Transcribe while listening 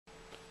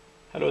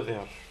Hello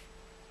there.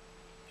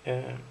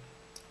 Uh,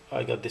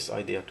 I got this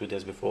idea 2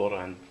 days before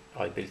and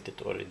I built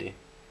it already,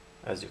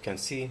 as you can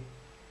see,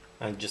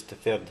 and just a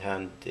third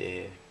hand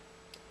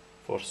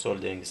for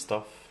soldering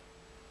stuff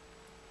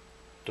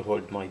to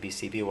hold my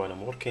PCB while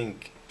I'm working,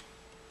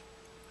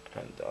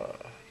 and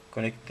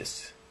connect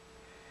this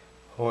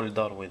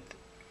holder with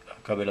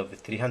a couple of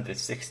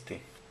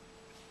 360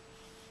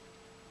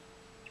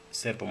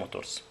 servo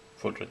motors,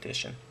 full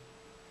rotation.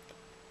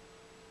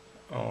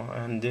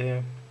 And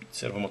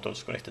servo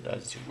motors connected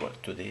as usual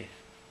to the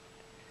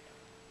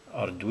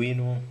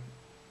Arduino,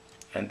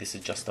 and this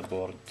is just a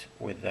board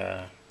with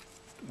a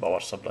power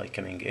supply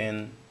coming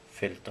in,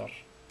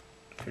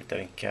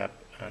 filtering cap,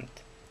 and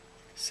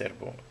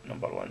servo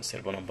number 1,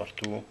 servo number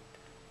 2,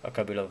 a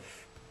couple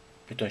of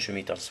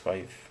potentiometers,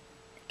 5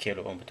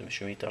 kilo ohm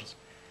potentiometers,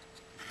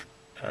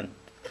 and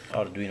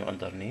Arduino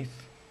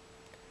underneath.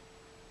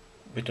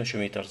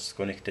 Potentiometers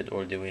connected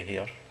all the way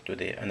here to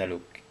the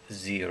analog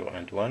 0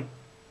 and 1.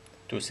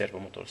 2 servo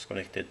motors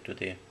connected to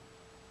the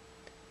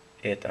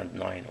 8 and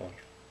 9, or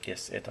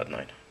yes, 8 and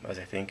 9 as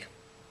I think.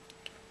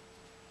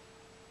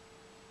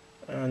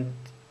 And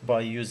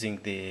by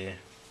using the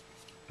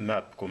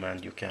map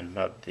command, you can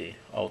map the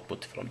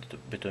output from the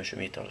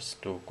potentiometers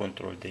to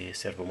control the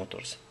servo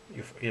motors.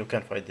 You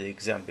can find the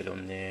example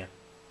on the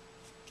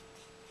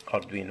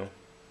Arduino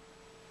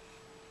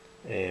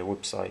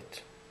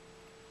website.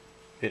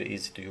 Very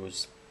easy to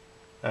use.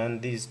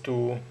 And these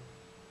two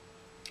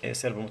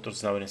servo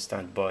motors now in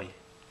standby.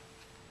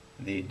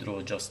 They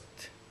draw just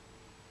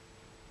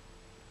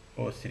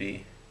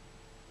 0.3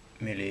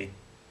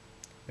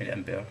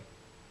 milliampere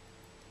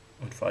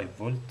on 5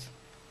 volt.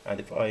 And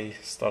if I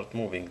start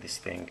moving this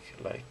thing,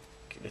 like,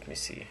 let me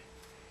see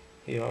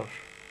here,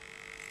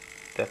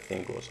 that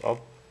thing goes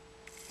up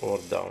or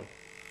down,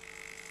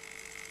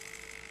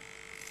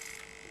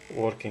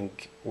 working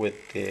with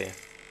the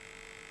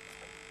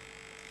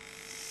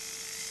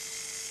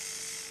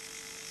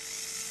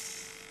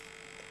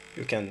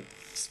you can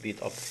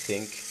speed up the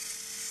thing,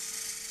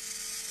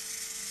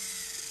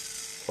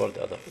 or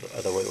the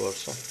other way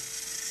also,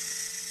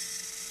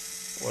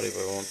 whatever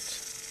you want.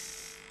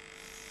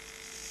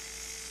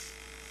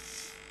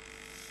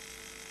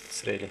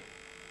 It's really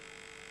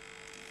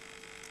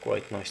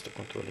quite nice to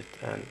control it,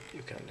 and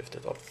you can lift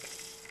it up,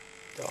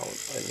 down,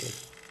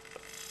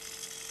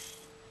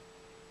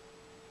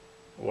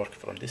 work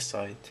from this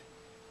side,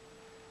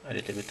 a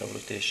little bit of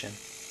rotation,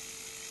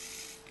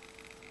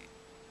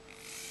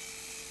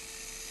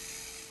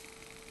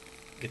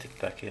 get it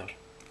back here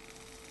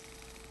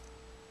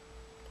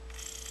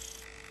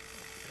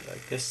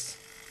like this.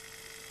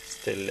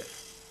 Still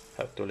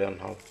have to learn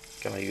how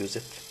can I use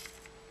it.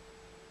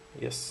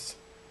 Yes,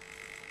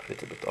 a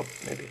little bit up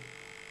maybe,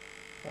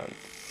 and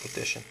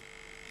rotation.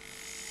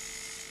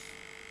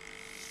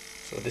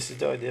 So this is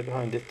the idea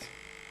behind it.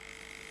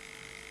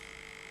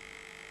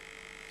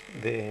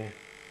 The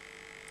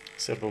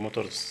servo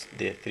motors,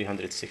 the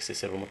 360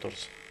 servo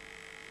motors,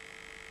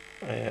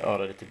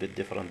 are a little bit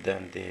different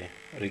than the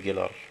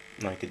regular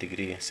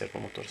 90-degree servo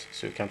motors,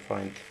 so you can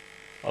find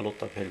a lot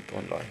of help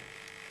online.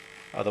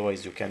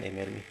 Otherwise, you can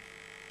email me,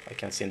 I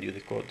can send you the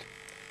code.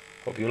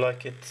 Hope you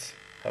like it.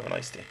 Have a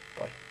nice day.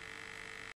 Bye.